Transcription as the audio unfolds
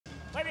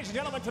Ladies and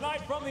gentlemen, tonight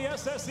from the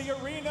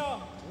SSE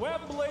Arena,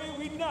 Wembley,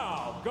 we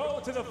now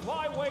go to the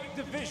flyweight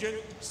division,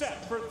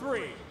 set for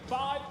 3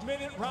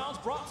 5-minute rounds,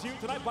 brought to you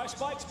tonight by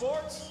Spike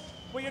Sports.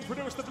 We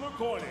introduce the blue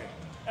corner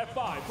at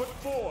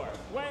 5'4",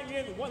 weighing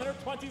in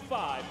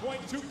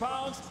 125.2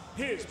 pounds.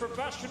 His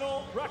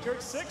professional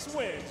record, 6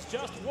 wins,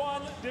 just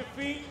 1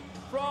 defeat.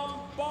 From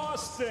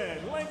Boston,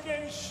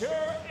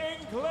 Lincolnshire,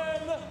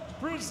 England,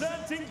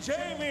 presenting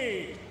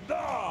Jamie, the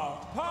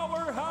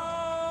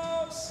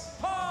Powerhouse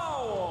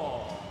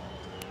Powell.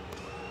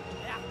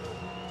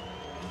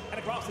 And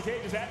across the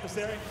cage, his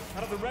adversary,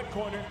 out of the red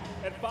corner,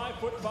 at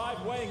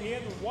 5'5", weighing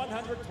in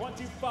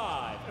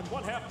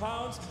 125.5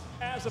 pounds.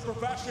 As a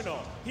professional,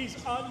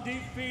 he's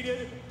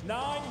undefeated,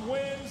 9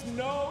 wins,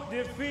 no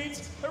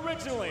defeats.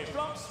 Originally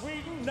from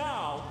Sweden,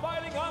 now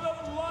fighting out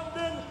of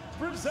London,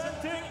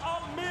 presenting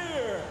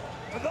Amir,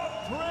 the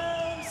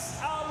Prince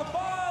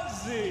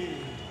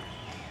Albazi.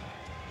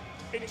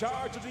 In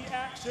charge of the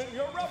action,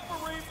 your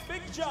referee,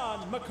 Big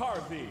John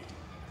McCarthy.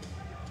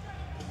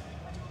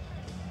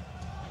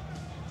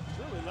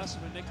 Really less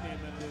of a nickname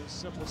than his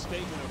simple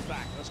statement of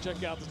fact. Let's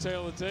check out the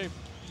tail of the tape.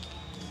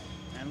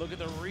 And look at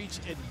the reach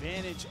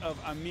advantage of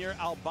Amir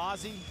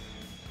Albazi.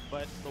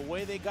 But the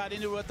way they got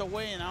into it at the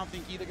weigh-in, I don't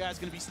think either guy's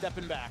going to be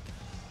stepping back.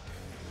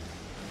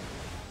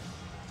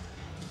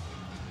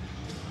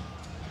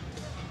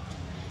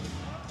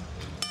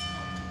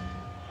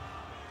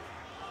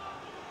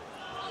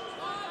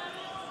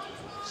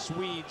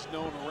 Swedes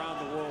known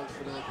around the world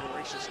for their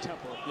voracious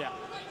temper. Yeah.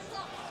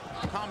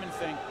 Common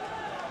thing.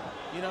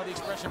 You know the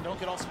expression, don't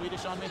get all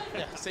Swedish on me?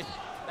 Yeah, see,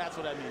 that's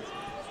what that means.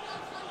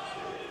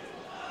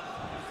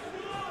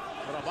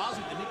 But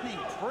Albazi, the nickname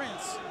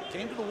Prince,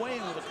 came to the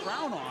weigh-in with a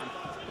crown on,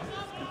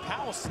 and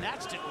Powell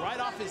snatched it right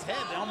off his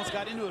head. They almost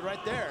got into it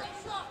right there.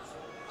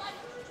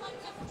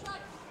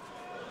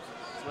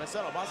 That's what I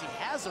said, Albazi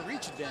has a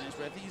reach advantage,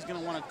 but I think he's going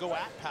to want to go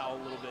at Powell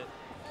a little bit.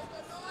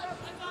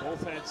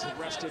 Both heads have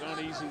rested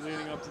uneasy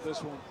leading up to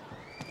this one.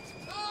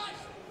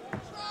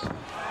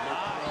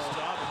 Nice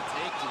job of the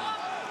takedown.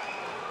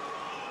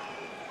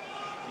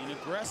 Being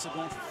aggressive,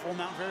 going for full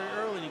mount very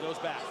early, and he goes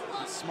back.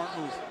 It's a smart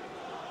move.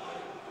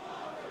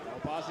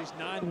 Albazi's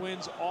 9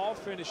 wins, all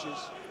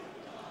finishes.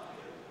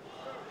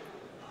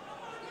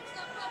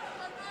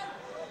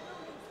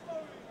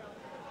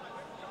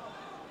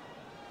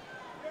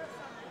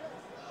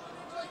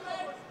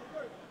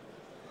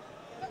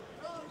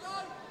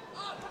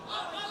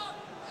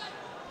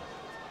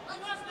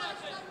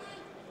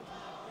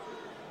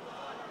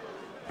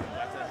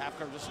 Back to the half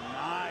guard, just a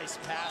nice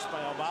pass by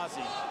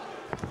Albazi.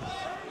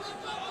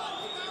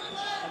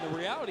 And the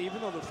reality, even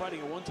though they're fighting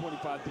at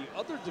 125, the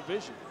other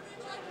division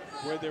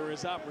where there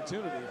is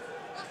opportunity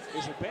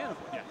is a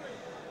bantamweight. Yeah,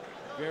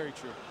 very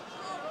true.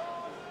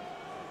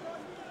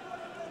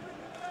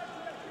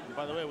 And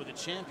by the way, with a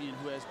champion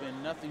who has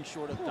been nothing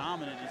short of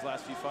dominant in his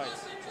last few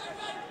fights.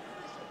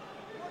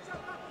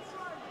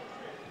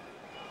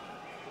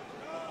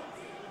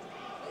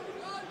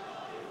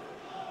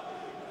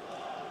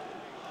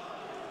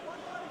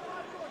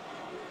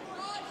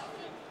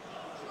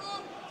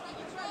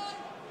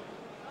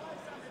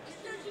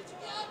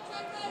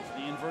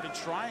 The inverted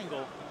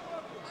triangle.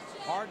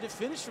 Hard to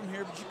finish from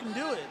here, but you can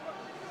do it.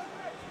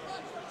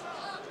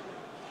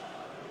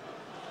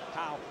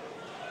 How?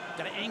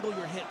 Got to angle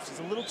your hips. He's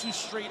a little too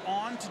straight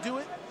on to do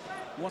it.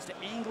 He wants to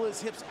angle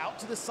his hips out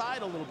to the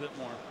side a little bit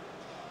more.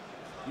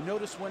 You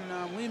notice when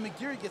Liam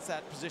McGeary gets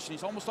that position,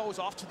 he's almost always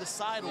off to the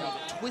side a little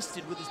bit,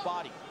 twisted with his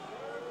body.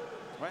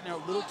 Right now,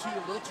 a little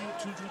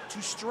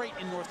too straight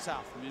in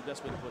north-south, would be the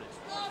best way to put it.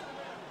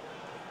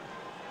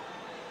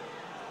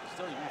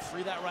 Still, you want to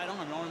free that right on.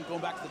 You don't want him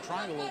going back to the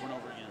triangle over and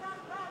over again.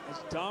 As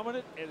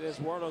dominant as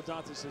Eduardo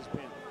Dantas has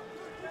been,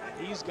 and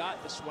he's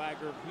got the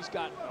swagger, he's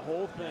got the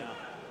whole thing.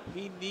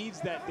 He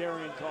needs that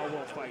Darian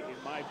Caldwell fight, in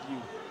my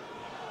view,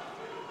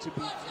 to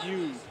be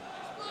viewed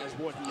as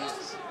what he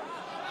is.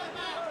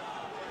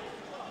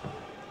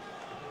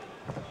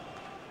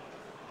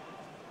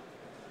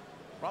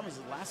 Problem is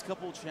the last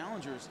couple of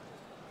challengers,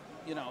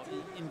 you know,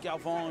 in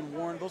Galvão and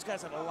Warren, those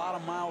guys had a lot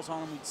of miles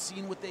on them. We'd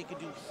seen what they could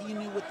do. He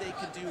knew what they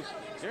could do.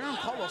 Darian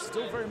Caldwell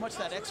still very much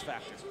that X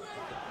factor.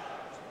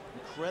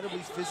 Incredibly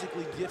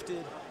physically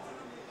gifted.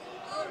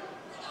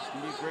 It's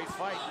gonna be a great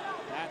fight.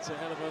 That's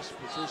ahead of us.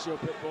 Patricio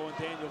Pitbull and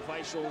Daniel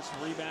Weichel's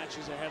rematch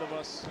is ahead of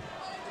us.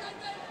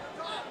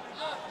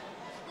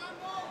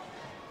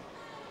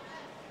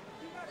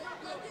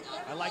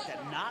 I like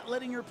that. Not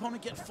letting your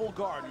opponent get full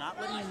guard, not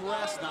letting him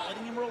rest, not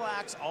letting him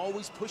relax,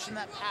 always pushing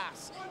that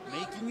pass,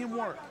 making him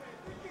work.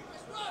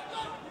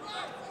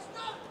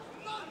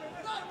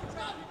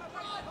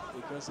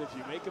 Because if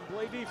you make him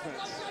play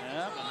defense.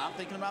 Yeah, and I'm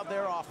thinking about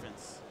their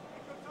offense.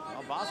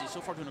 Albazi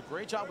so far doing a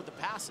great job with the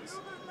passes.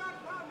 I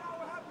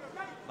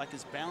like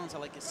his balance, I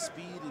like his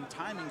speed and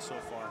timing so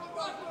far.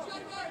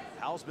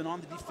 Powell's been on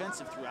the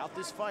defensive throughout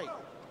this fight.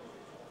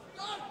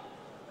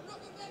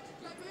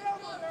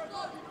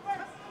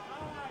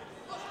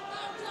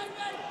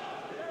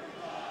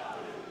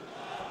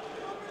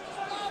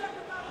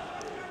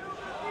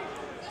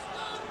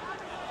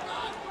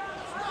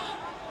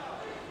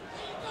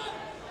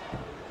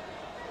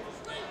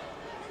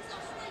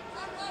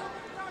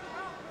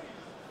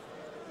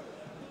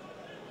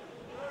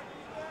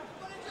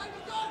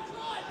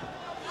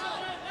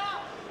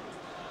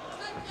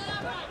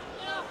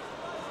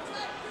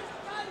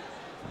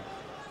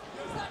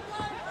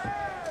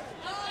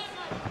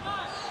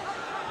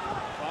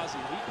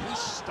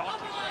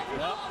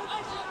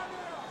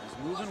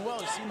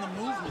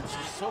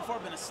 far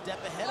been a step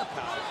ahead of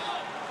Powell.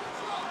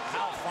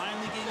 Powell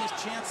finally getting his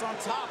chance on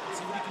top. Let's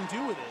see what he can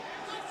do with it.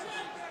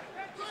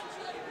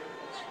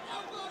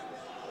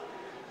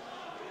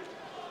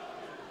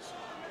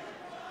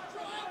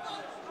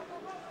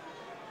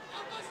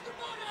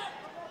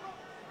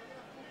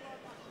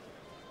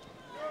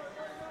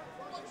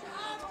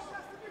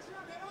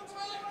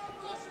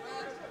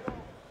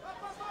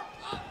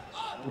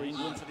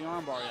 England for the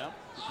armbar, yeah.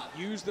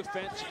 You can use the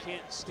fence, you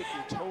can't stick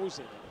your toes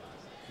in it.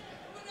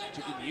 But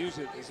you can use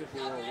it as if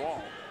it were a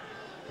wall.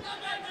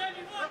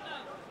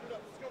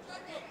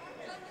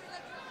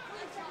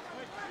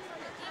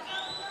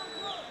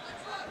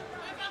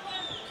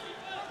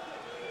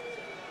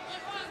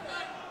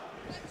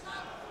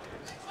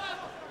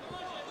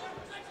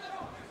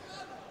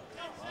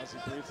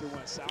 Albazi briefly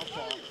went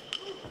southpaw.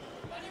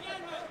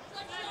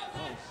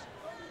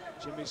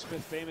 Jimmy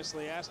Smith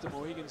famously asked him,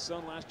 Mohegan's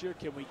son, last year,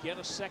 can we get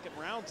a second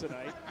round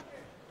tonight?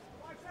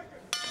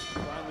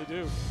 Finally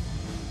do.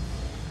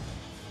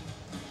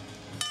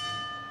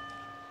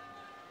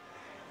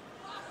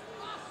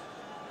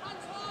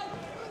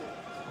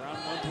 Round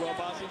one to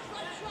Albazi.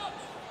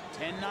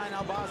 10-9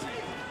 Albazi.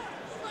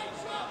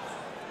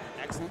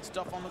 Excellent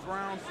stuff on the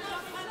ground.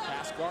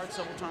 Pass guard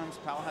several times.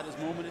 Powell had his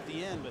moment at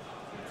the end, but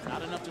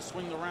not enough to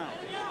swing the round.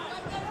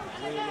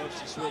 Really loves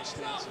to switch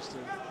stances too.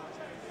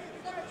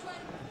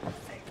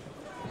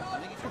 I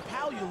think if you're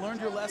Powell, you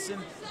learned your lesson.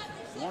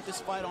 You want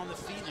this fight on the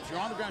feet, and if you're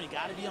on the ground, you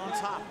got to be on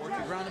top. Work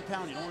your ground and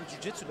pound. You don't want a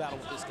jiu-jitsu battle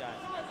with this guy.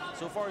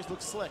 So far, he's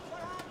looked slick.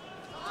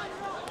 Back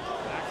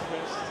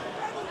fist.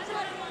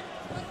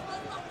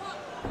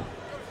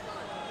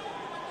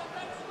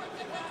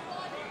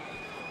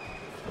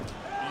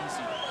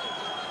 Easy.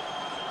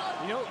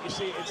 You know, you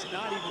see, it's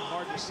not even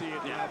hard to see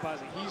it now,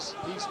 Albazi.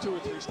 He's 2 or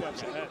 3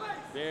 steps ahead.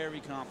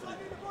 Very confident.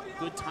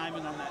 Good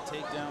timing on that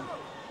takedown.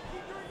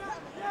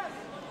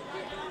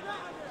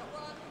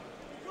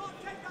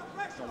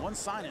 So one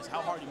sign is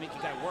how hard you make a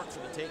guy work for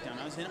the takedown.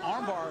 Now, he's in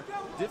armbar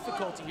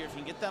difficulty here. If you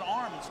can get that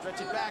arm and stretch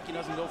it back, he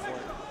doesn't go for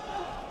it.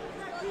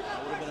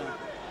 That would have been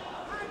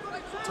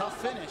a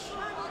tough finish.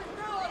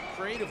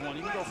 Creative one,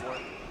 he can go for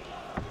it.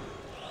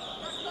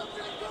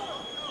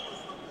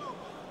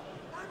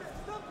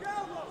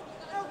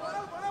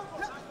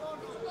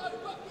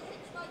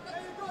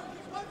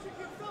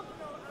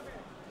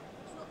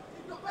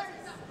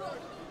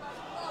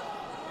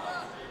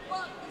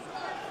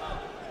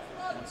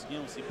 Once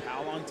again, we see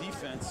Powell on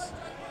defense.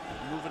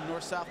 Moving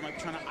north-south, might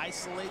be trying to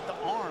isolate the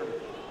arm.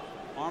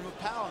 Arm of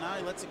Powell, now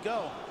he lets it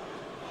go.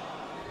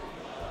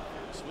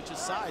 Switches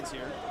sides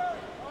here.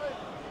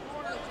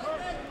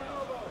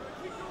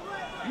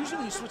 Usually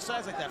when you switch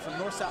sides like that from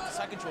north-south to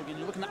side control again,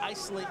 you're looking to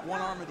isolate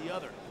one arm or the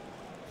other.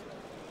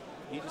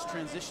 He just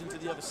transitioned to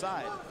the other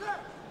side.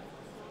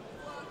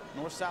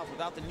 North-south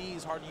without the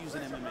knees, hard to use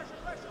in MMA.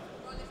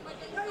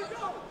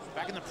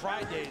 Back in the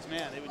Pride days,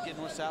 man, they would get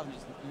north-south and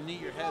just knee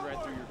your head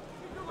right through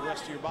the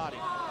rest of your body.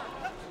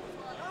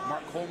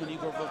 Mark Coleman,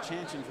 Igor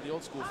Vovchanchin for the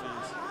old school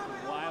fans.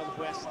 Wild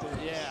West days.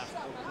 Yeah.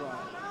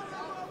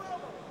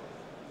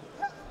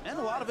 And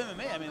a lot of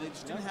MMA. I mean, they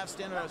just didn't have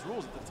standardized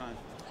rules at the time.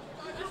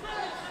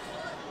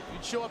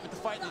 You'd show up at the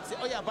fight and they'd say,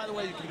 oh yeah, by the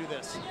way, you can do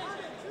this.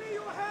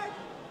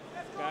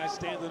 Guys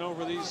standing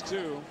over these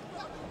two.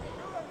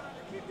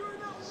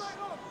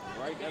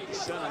 Right at the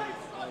center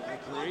of the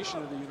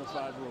creation of the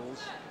unified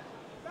rules.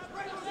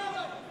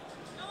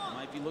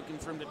 Might be looking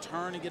for him to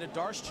turn and get a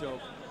Darce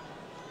choke.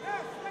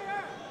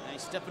 And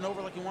he's stepping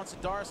over like he wants a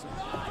Darce.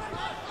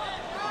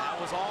 That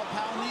was all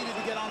Powell needed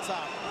to get on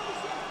top.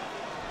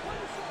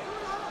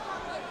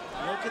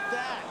 Look at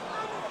that.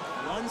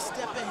 One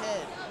step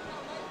ahead.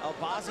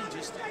 Albazi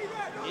just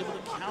able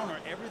to counter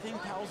everything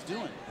Powell's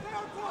doing.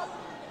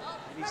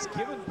 And he's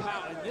given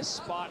Powell, in this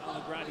spot on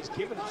the ground, he's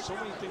given him so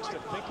many things to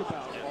think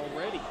about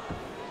already.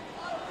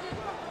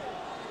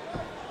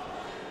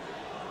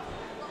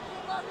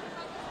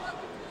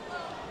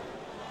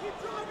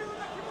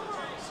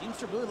 Seems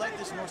to really like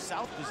this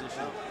north-south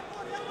position.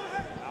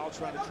 Powell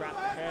trying to trap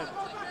the head.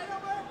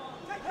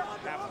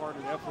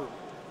 Half-hearted effort.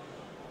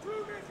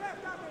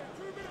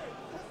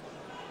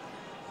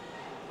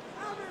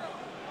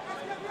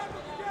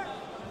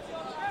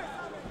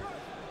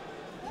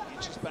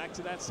 Reaches back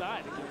to that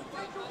side again.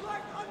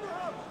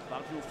 A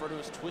lot of people refer to it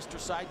as twist or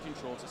side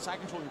control. It's a side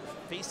control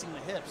facing the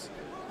hips.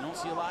 You don't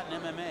see a lot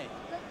in MMA.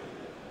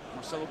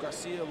 Marcelo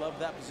Garcia loved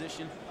that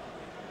position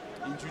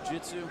in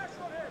jiu-jitsu.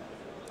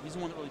 He's the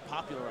one that really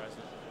popularized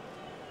it.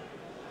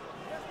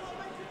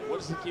 What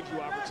does it give you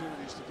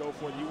opportunities to go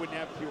for that you wouldn't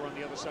have if you were on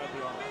the other side of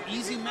the arm?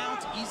 Easy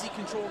mount, easy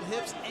controlled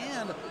hips,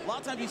 and a lot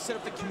of times you set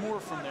up the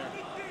Kimura from there.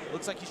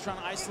 Looks like he's trying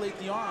to isolate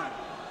the arm.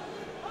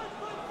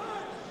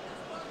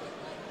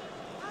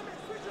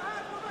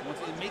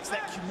 It makes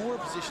that Kimura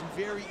position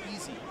very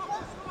easy.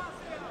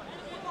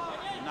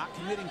 Not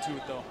committing to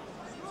it though.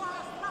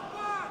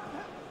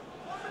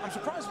 I'm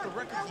surprised with the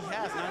record he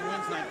has, 9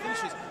 wins, 9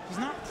 finishes. He's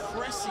not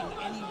pressing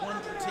any one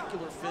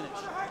particular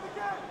finish.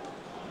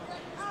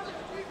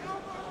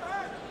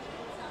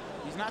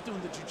 He's not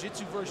doing the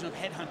jiu-jitsu version of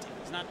headhunting.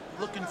 He's not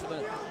looking for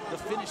the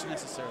finish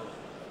necessarily.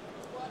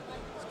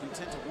 He's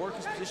content to work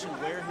his position,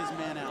 wear his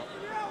man out.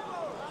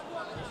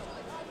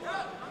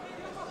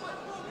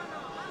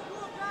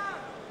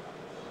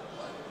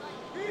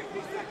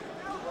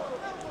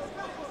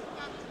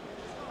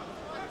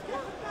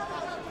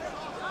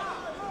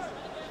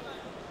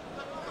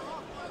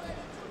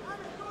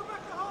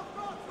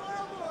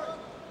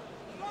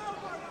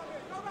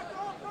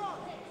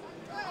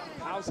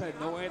 Powell's had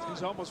no answer.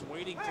 He's almost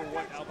waiting for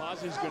what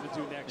Albazi is going to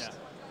do next.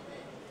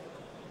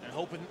 Yeah. And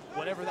hoping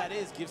whatever that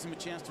is gives him a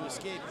chance to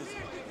escape, because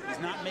he's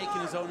not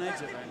making his own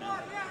exit right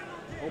now.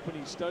 Hoping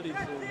he studied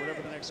for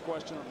whatever the next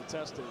question on the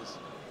test is.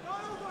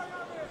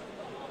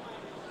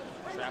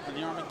 Trapping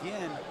the arm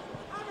again.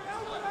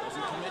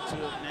 Doesn't commit to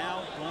it.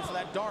 Now going for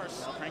that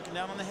Darce, cranking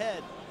down on the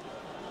head.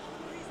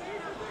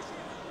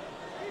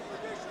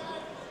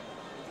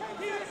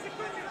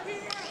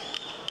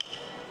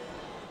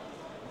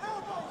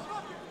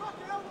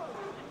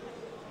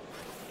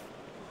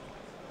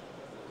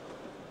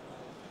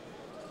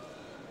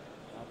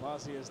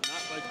 Albazi has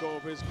not let go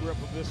of his grip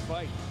of this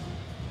fight.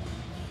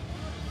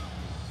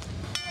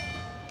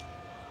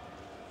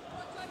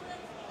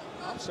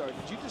 I'm sorry,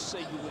 did you just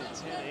say you went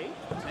 10-8?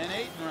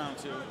 10-8 in round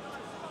 2.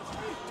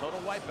 Total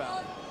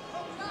wipeout.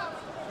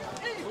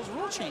 Those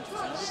rule changes, you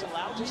know, this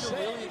allowed me to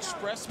really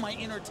express my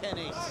inner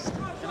 10-8s.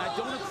 And I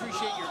don't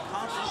appreciate your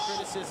constant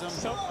criticism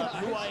of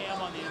who I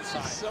am on the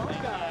inside. Some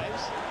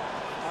guys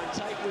are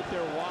tight with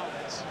their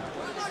wallets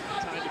when it's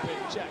time to pay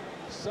the check.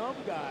 Some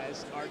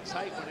guys are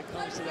tight when it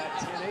comes to that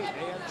 10-8.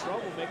 They have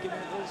trouble making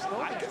that little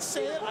slow. I can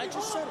say it. I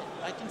just said it.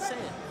 I can say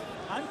it.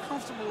 I'm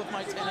comfortable with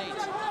my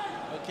 10-8.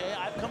 Okay,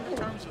 I've come to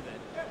terms with it.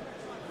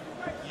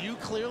 You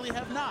clearly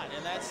have not,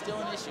 and that's still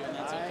an issue, and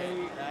that's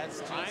okay.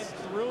 I'm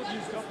thrilled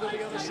you've come to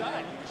the other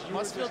side. You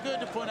must feel good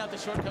to point out the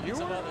shortcomings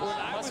of others. When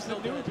I was the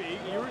newbie,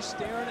 you were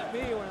staring at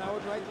me when I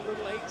would write the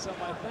little 8s on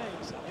my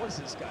things. What is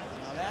this guy?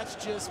 Now that's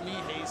just me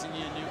hazing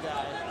you, new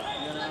guy.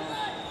 You know,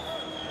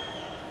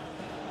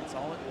 that's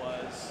all it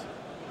was.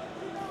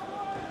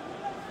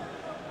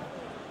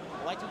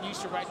 I liked when you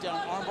used to write down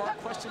armbar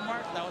question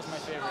mark. That was my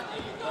favorite.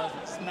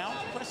 Mount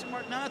question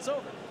mark. Now it's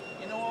over.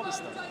 You know all this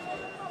stuff.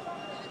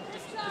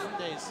 Different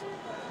days.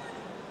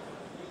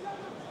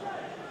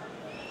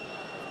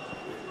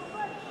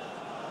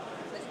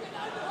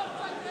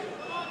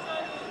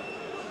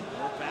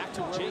 We're back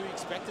to where we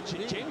expected to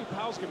be. Jamie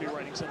Powell's going to be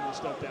writing some of this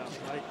stuff down.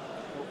 Like,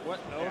 what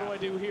do I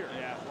do here?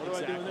 Yeah, what do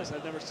I do in this?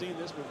 I've never seen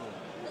this before.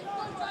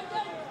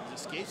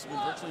 His escapes have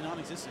been virtually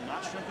non-existent.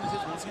 Not shrinking his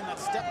hips. Once again, that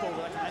step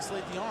over that can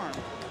isolate the arm.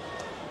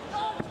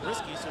 It's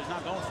risky, so he's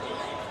not going for it.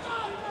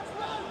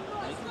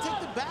 He can take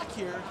the back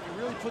here. He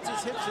really puts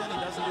his hips in. He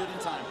doesn't do it in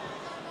time.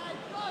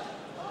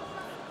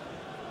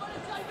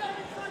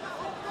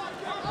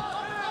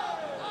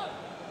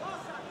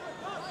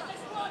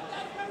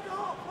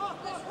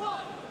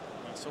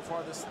 So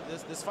far, this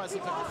fight's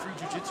looked like a free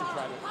jiu-jitsu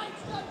private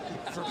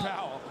for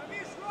Powell.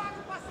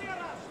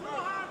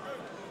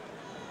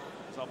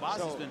 So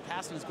Albazi's been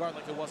passing his guard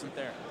like it wasn't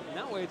there. And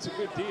that way, it's a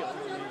good deal.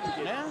 I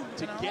mean,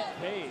 to get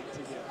paid.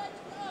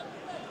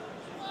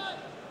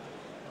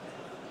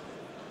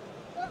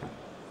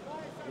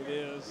 It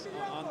is.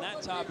 On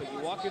that topic, you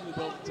walk into the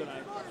building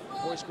tonight,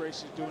 Royce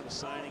Gracie is doing a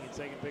signing and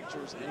taking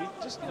pictures, and he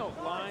just,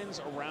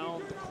 lines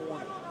around the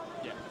corner.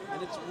 Yeah.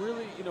 And it's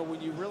really,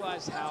 when you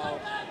realize how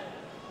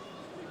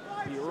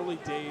the early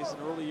days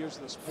and early years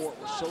of the sport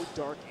were so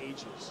dark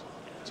ages,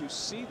 to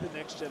see the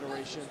next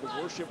generation, the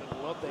worship and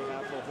the love they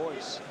have for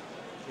Royce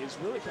is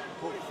really kind of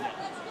cool.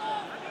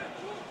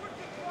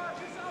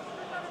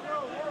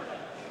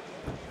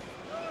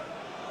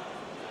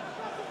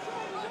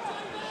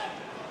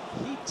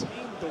 He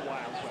tamed the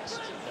Wild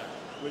West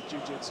with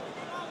jiu-jitsu.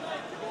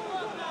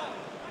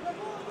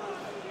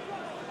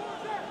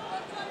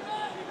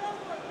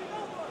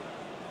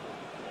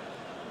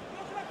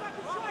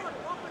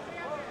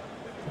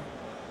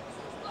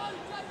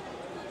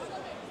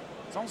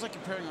 It's almost like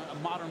comparing a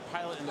modern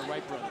pilot and the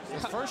Wright brothers.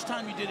 The first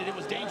time you did it, it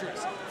was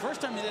dangerous.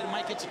 First time you did it, it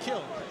might get you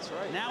killed. That's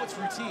right. Now it's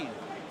routine.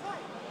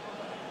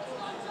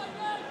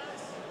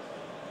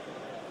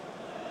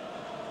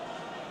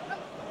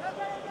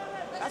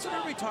 That's what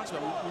everybody talks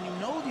about. When you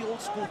know the old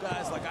school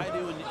guys like I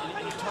do, and you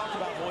talk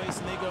about Royce,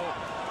 and they go,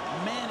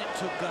 man, it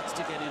took guts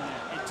to get in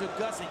there. It took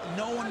guts.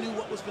 No one knew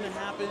what was going to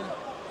happen.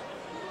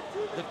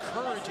 The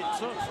courage it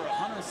took for a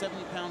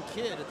 170-pound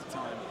kid at the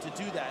time to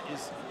do that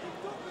is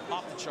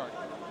off the chart.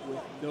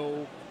 With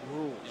no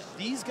rules.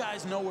 These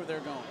guys know where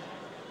they're going.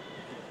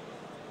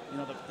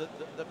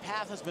 The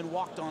path has been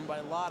walked on by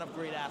a lot of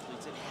great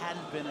athletes. It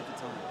hadn't been at the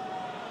time.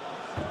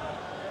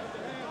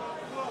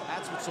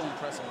 That's what's so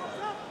impressive about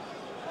it.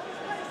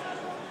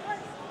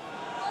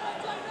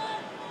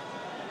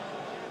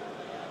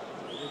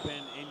 They've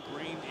been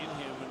ingrained in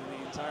him and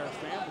the entire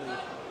family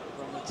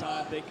from the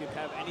time they could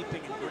have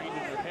anything ingrained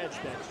in their heads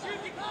that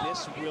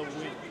this will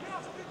win.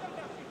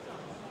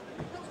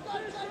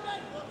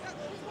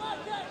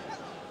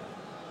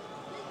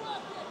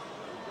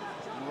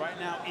 And right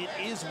now, it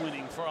is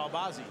winning for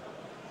Albazi.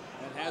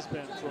 And has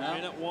been from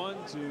minute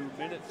 1 to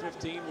minute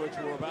 15, which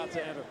we're about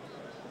to enter.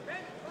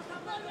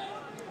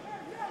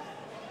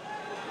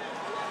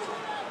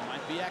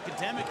 Might be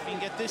academic if he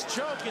can get this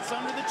choke. It's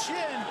under the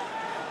chin.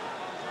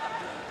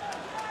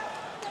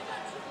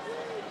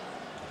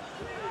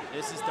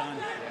 This is done.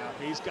 Yeah,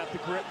 he's got the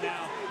grip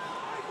now.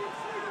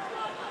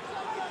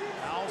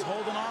 Powell's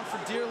holding on for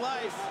dear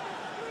life.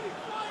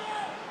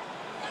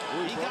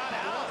 He got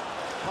out.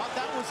 Thought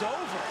that was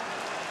over.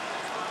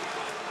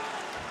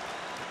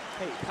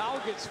 Hey, Powell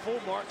gets full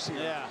marks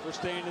here for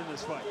staying in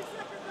this fight.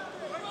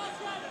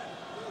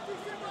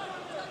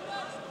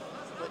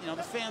 But, you know,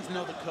 the fans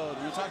know the code.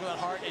 When you talk about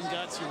heart and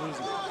guts, you're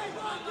losing.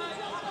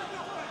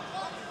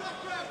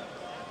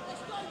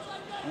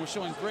 And we're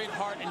showing great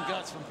heart and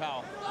guts from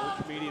Powell. Old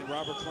comedian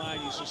Robert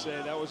Klein used to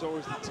say that was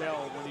always the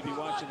tell when he'd be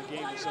watching a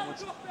game and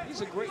someone's,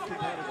 he's a great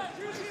competitor.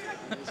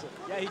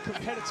 Yeah, he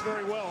competites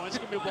very well. He's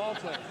going to be a ball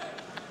player.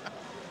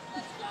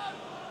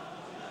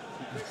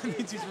 It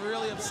means he's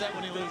really upset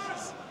when he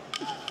loses.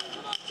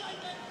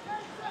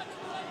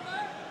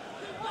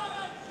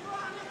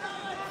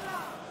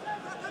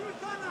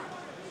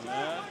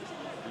 Yeah,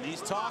 and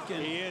he's talking.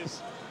 He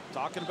is.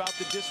 Talking about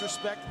the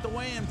disrespect at the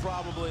weigh-in,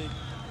 probably.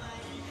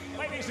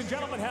 Ladies and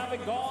gentlemen,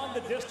 having gone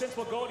the distance,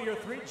 we'll go to your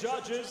 3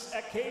 judges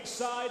at cage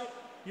side.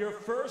 Your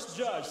first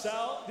judge,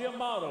 Sal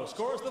D'Amato,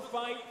 scores the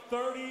fight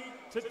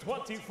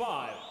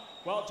 30-25.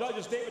 While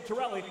judges David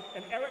Torelli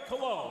and Eric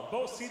Colon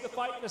both see the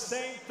fight in the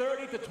same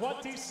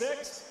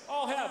 30-26.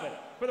 I'll have it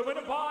for the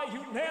winner by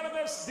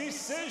unanimous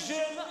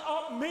decision,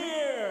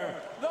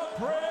 Amir, the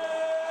Prince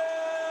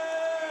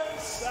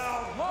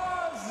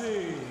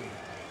Albazi.